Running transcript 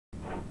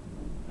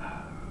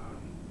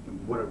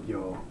What up,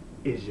 y'all?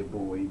 It's your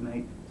boy,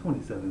 Knight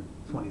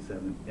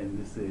 2727,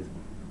 and this is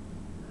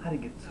How to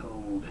Get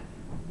Toned,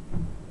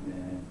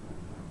 man,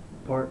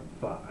 part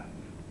 5.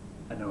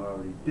 I know I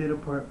already did a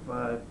part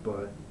 5,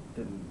 but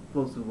didn't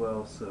flow so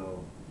well,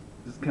 so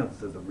this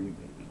counts as a remake.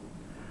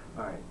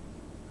 Alright,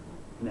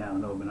 now I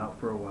know I've been out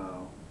for a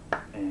while,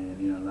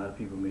 and a lot of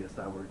people may have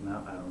stopped working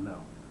out. I don't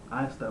know.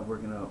 I stopped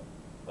working out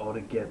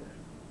altogether.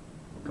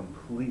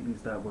 Completely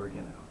stopped working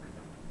out.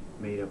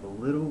 Made up a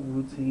little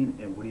routine,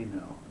 and what do you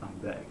know? I'm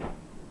back.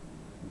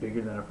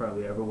 Bigger than I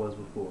probably ever was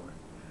before.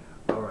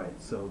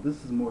 Alright, so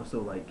this is more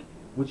so like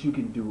what you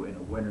can do in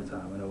the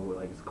wintertime. I know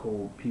like it's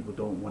cold, people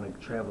don't want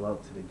to travel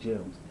out to the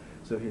gyms.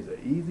 So here's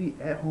an easy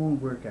at-home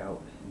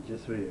workout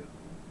just for you.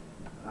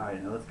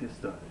 Alright, now let's get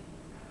started.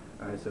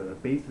 Alright, so the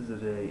basis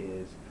of today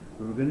is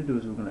what we're going to do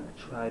is we're going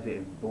to try to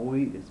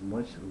avoid as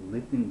much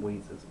lifting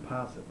weights as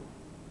possible.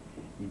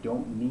 You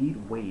don't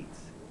need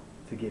weights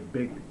to get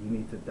bigger. You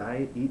need to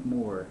diet, eat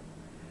more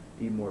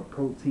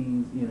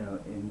proteins,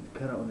 and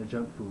cut out on the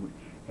junk food,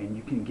 and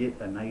you can get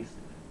a nice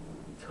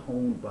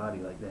toned body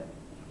like that.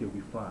 You'll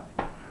be fine.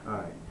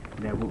 Alright,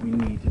 now what we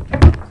need to do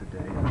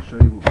today, I'll show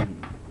you what we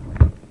need.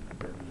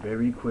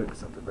 Very quick,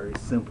 something very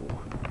simple.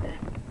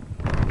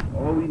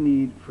 All we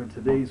need for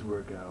today's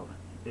workout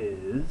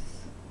is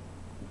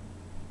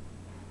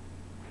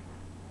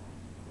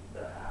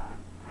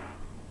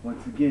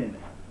once again,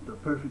 the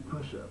perfect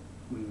push-up.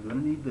 We're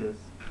going to need this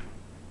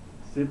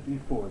simply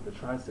for the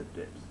tricep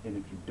dips. And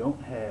if you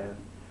don't have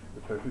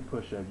the perfect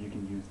push-up, you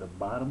can use the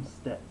bottom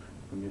step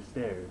from your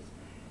stairs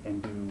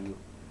and do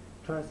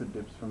tricep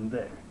dips from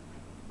there.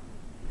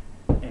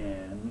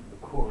 And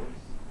of course,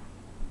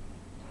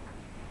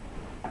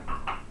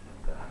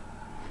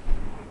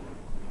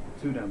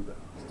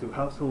 two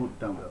household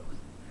dumbbells.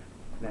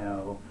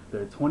 Now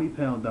they're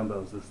 20-pound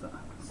dumbbells this time.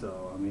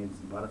 So I mean, it's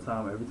by the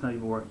time every time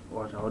you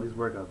watch all these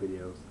workout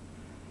videos,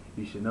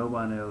 you should know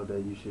by now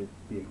that you should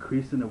be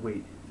increasing the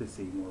weight to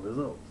see more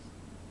results.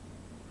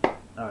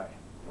 Alright,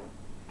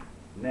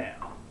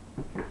 now,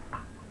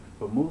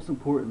 but most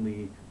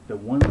importantly, the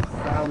one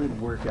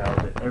solid workout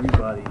that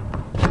everybody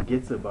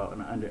forgets about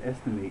and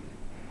underestimate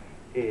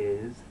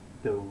is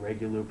the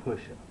regular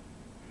push-up.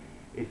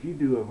 If you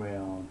do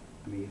around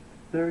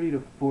 30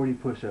 to 40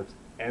 push-ups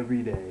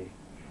every day,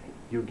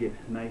 you'll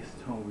get nice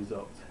tone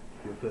results.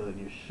 You'll feel it in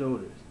your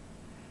shoulders,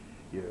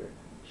 your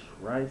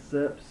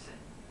triceps,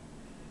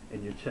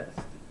 and your chest.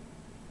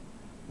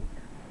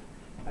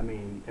 I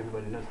mean,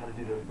 everybody knows how to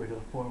do the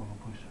regular form of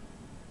a push-up.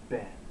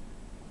 Bam.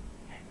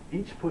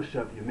 Each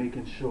push-up, you're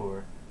making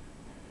sure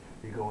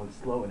you're going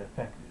slow and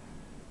effective.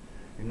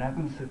 You're not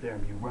going to sit there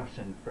and be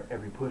rushing for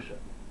every push-up.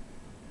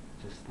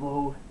 Just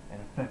slow and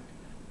effective.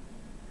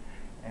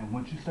 And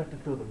once you start to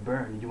feel the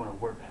burn, you want to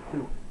work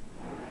through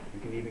it. You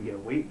can even get a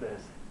weight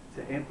vest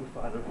to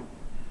amplify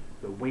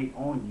the weight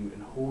on you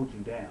and hold you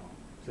down.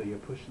 So you're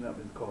pushing up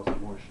and causing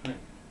more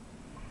strength.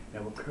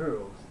 Now with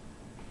curls,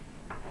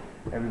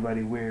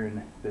 everybody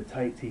wearing the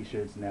tight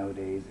t-shirts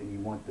nowadays, and you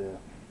want the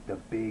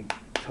big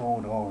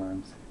toned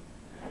arms.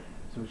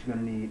 So what you're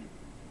going to need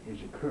is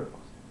your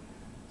curls.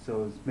 So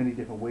there's many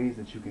different ways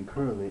that you can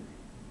curl it,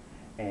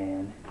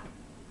 and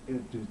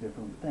it does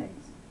different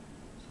things.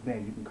 So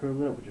man, you can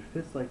curl it up with your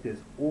fists like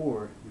this,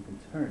 or you can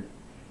turn it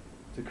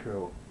to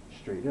curl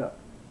straight up.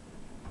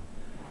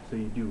 So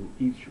you do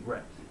each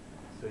rep.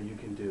 So you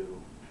can do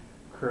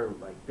curl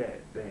like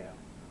that, bam,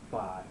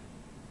 5.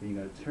 Then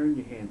you're going to turn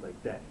your hands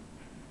like that.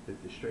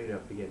 Lift it straight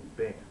up again,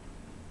 bam.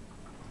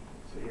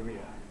 So here we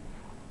are.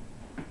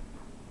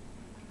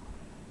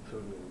 So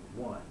we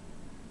go 1,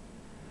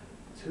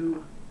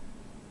 2,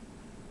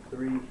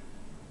 3,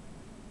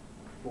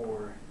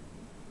 4,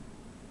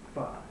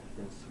 5.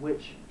 Then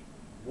switch.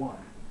 1,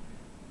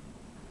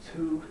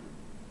 2,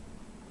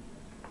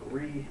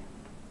 3,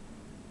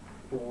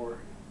 4,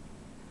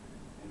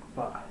 and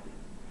 5.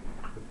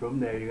 But from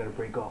there, you're going to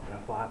break off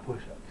into 5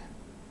 push-ups.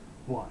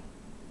 1,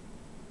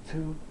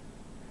 2,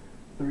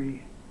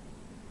 3,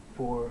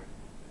 4,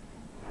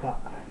 5.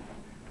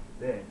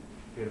 Then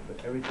you're going to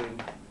put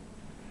everything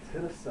to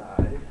the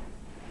side.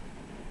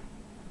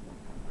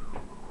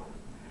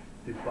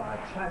 Do 5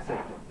 tricep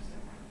dips.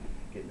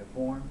 Get in the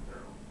form.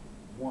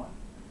 1,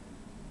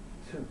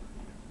 2,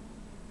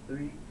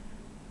 3,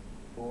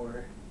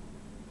 4,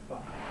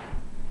 5.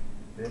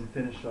 Then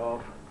finish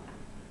off.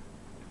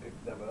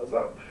 Pick the dumbbells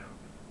up.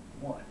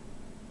 1,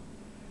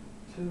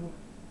 2,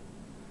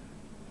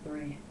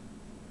 3,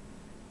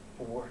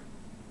 4,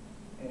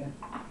 and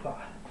 5.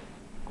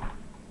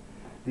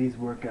 These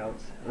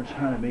workouts are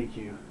trying to make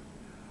you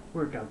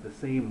work out the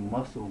same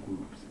muscle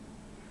groups.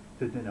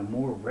 So then the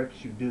more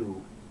reps you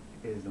do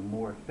is the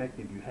more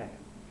effective you have.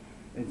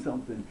 And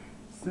something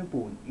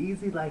simple and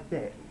easy like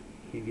that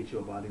can get you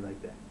a body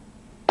like that.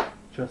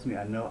 Trust me,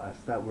 I know I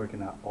stopped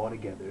working out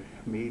altogether.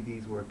 Made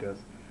these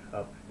workouts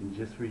up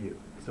just for you.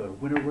 So the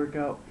winter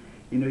workout,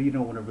 you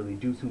don't want to really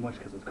do too much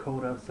because it's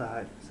cold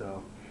outside.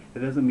 So it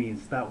doesn't mean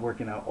stop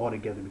working out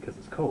altogether because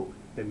it's cold.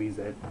 That means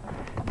that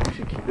you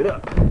should keep it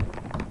up.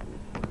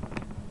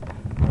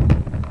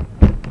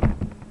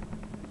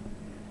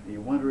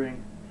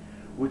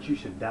 what you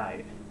should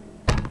diet.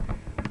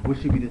 What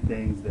should be the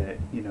things that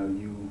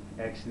you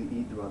actually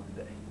eat throughout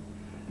the day.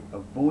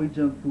 Avoid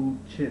junk food,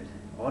 chips,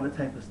 all the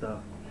type of stuff,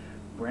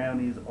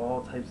 brownies,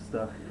 all types of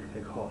stuff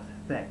that cause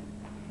fat.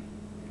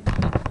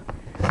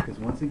 Because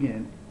once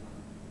again,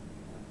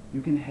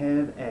 you can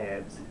have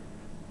abs,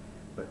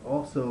 but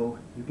also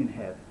you can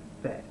have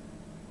fat.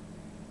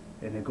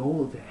 And the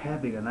goal to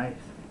having a nice,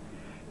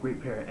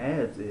 great pair of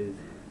abs is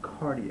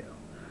cardio.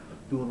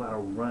 Do a lot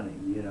of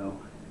running,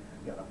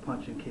 got a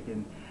punching,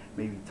 kicking,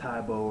 maybe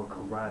Tae Bo or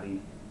karate.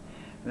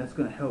 And that's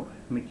going to help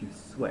make you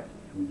sweat.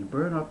 When you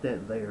burn off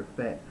that layer of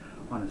fat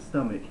on the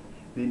stomach,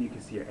 then you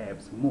can see your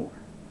abs more.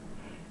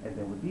 And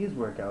then with these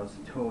workouts,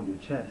 tone your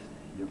chest,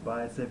 your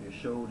bicep, your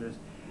shoulders.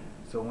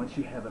 So once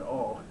you have it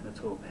all in a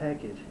total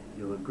package,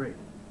 you'll look great.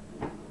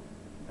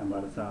 And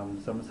by the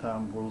time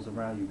summertime rolls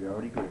around, you'll be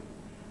already great.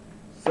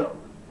 So,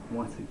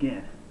 once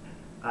again,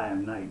 I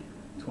am Knight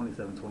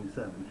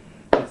 2727.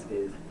 This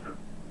is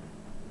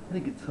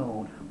Lick It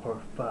Tone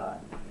Part 5.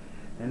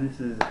 And this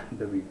is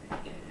the remake.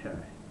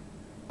 Alright.